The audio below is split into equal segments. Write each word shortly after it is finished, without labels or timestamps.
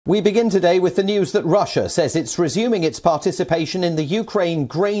We begin today with the news that Russia says it's resuming its participation in the Ukraine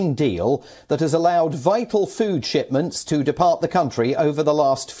grain deal that has allowed vital food shipments to depart the country over the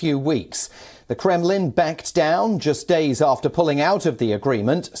last few weeks. The Kremlin backed down just days after pulling out of the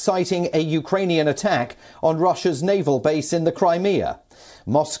agreement, citing a Ukrainian attack on Russia's naval base in the Crimea.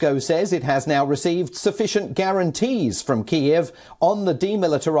 Moscow says it has now received sufficient guarantees from Kiev on the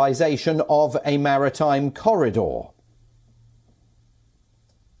demilitarisation of a maritime corridor.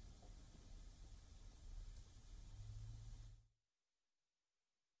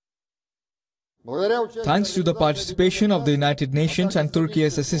 Thanks to the participation of the United Nations and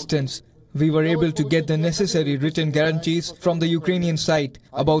Turkey's assistance, we were able to get the necessary written guarantees from the Ukrainian side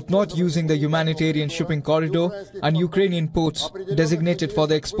about not using the humanitarian shipping corridor and Ukrainian ports designated for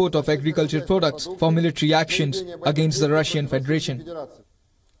the export of agricultural products for military actions against the Russian Federation.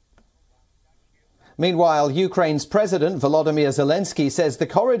 Meanwhile, Ukraine's President Volodymyr Zelensky says the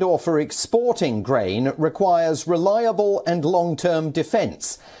corridor for exporting grain requires reliable and long-term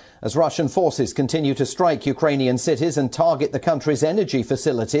defence. As Russian forces continue to strike Ukrainian cities and target the country's energy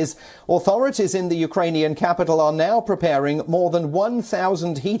facilities, authorities in the Ukrainian capital are now preparing more than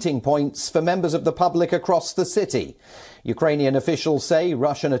 1,000 heating points for members of the public across the city. Ukrainian officials say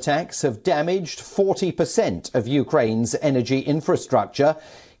Russian attacks have damaged 40% of Ukraine's energy infrastructure.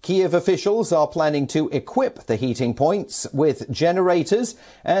 Kiev officials are planning to equip the heating points with generators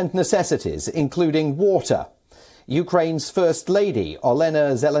and necessities, including water. Ukraine's First Lady,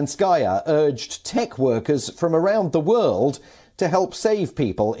 Olena Zelenskaya, urged tech workers from around the world to help save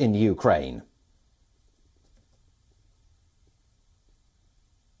people in Ukraine.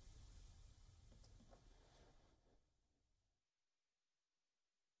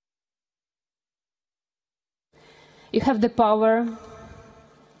 You have the power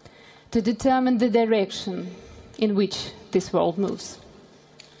to determine the direction in which this world moves.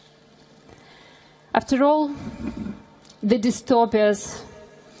 After all, the dystopias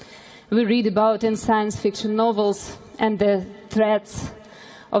we read about in science fiction novels and the threats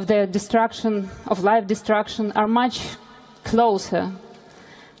of their destruction, of life destruction, are much closer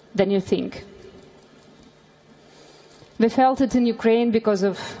than you think. We felt it in Ukraine because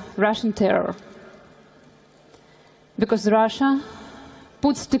of Russian terror. Because Russia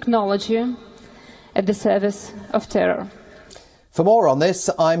puts technology at the service of terror. For more on this,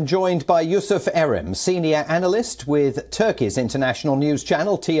 I'm joined by Yusuf Erim, senior analyst with Turkey's international news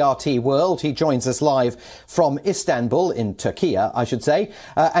channel, TRT World. He joins us live from Istanbul, in Turkey, I should say.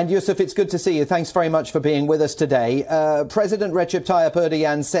 And Yusuf, it's good to see you. Thanks very much for being with us today. President Recep Tayyip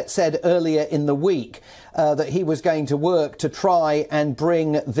Erdogan said earlier in the week that he was going to work to try and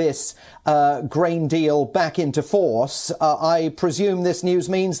bring this grain deal back into force. I presume this news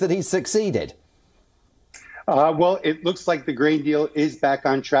means that he's succeeded. Well, it looks like the grain deal is back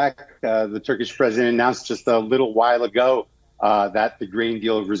on track. The Turkish president announced just a little while ago that the grain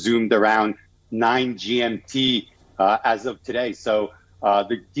deal resumed around 9 GMT as of today. So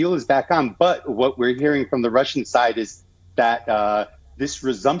the deal is back on. But what we're hearing from the Russian side is that this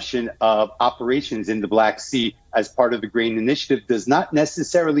resumption of operations in the Black Sea as part of the grain initiative does not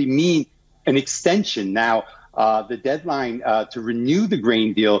necessarily mean an extension. Now, the deadline to renew the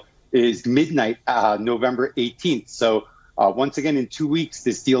grain deal is midnight, November 18th. So once again, in 2 weeks,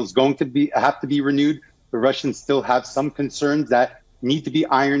 this deal is going to have to be renewed. The Russians still have some concerns that need to be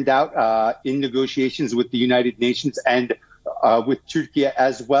ironed out in negotiations with the United Nations and with Turkey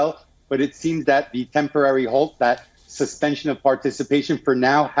as well. But it seems that the temporary halt, that suspension of participation for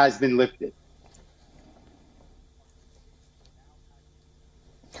now, has been lifted.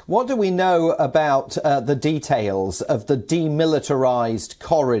 What do we know about the details of the demilitarized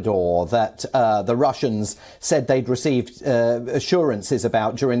corridor that the Russians said they'd received assurances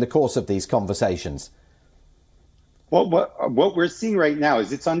about during the course of these conversations? Well, what we're seeing right now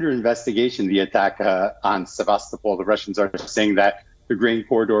is it's under investigation, the attack on Sevastopol. The Russians are saying that the grain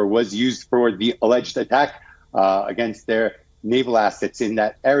corridor was used for the alleged attack against their naval assets in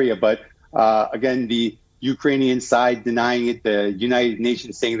that area. But again, the Ukrainian side denying it, the United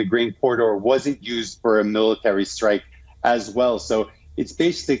Nations saying the grain corridor wasn't used for a military strike as well. So it's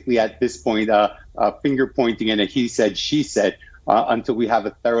basically at this point finger pointing and a he said, she said, until we have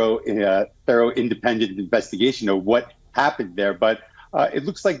a thorough independent investigation of what happened there. But it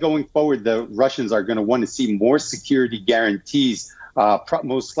looks like going forward, the Russians are going to want to see more security guarantees,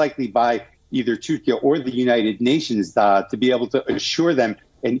 most likely by either Turkey or the United Nations, to be able to assure them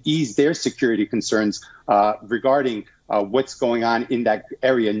and ease their security concerns regarding what's going on in that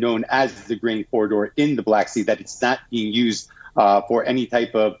area known as the grain corridor in the Black Sea, that it's not being used for any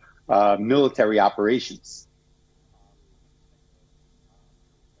type of military operations.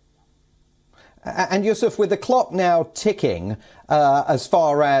 And Yusuf, with the clock now ticking as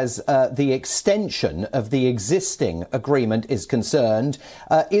far as the extension of the existing agreement is concerned,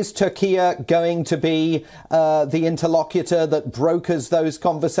 is Turkey going to be the interlocutor that brokers those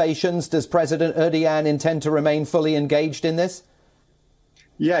conversations? Does President Erdogan intend to remain fully engaged in this?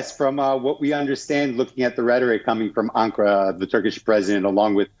 Yes, from what we understand, looking at the rhetoric coming from Ankara, the Turkish president,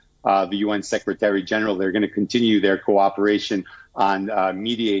 along with the UN Secretary General, they're going to continue their cooperation on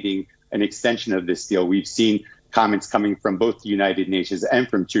mediating an extension of this deal. We've seen comments coming from both the United Nations and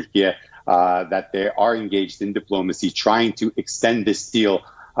from Turkey that they are engaged in diplomacy, trying to extend this deal.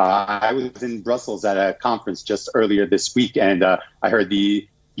 I was in Brussels at a conference just earlier this week, and I heard the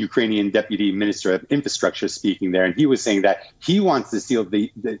Ukrainian Deputy Minister of Infrastructure speaking there, and he was saying that he wants to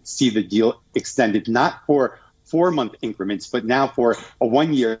see the deal extended, not for 4-month increments, but now for a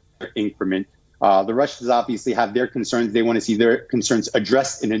 1-year increment. The Russians obviously have their concerns. They want to see their concerns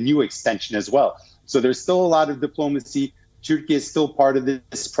addressed in a new extension as well. So there's still a lot of diplomacy. Turkey is still part of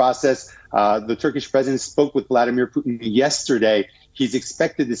this process. The Turkish president spoke with Vladimir Putin yesterday. He's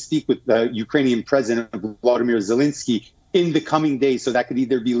expected to speak with the Ukrainian president, Volodymyr Zelensky, in the coming days. So that could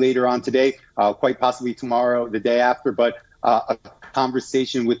either be later on today, quite possibly tomorrow, the day after, but a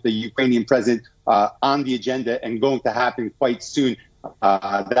conversation with the Ukrainian president on the agenda and going to happen quite soon.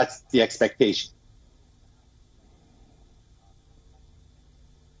 That's the expectation.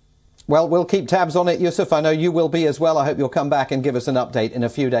 Well, we'll keep tabs on it, Yusuf. I know you will be as well. I hope you'll come back and give us an update in a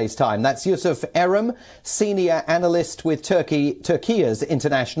few days' time. That's Yusuf Erim, senior analyst with Turkey's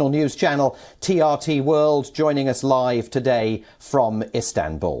international news channel, TRT World, joining us live today from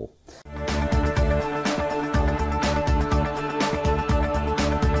Istanbul.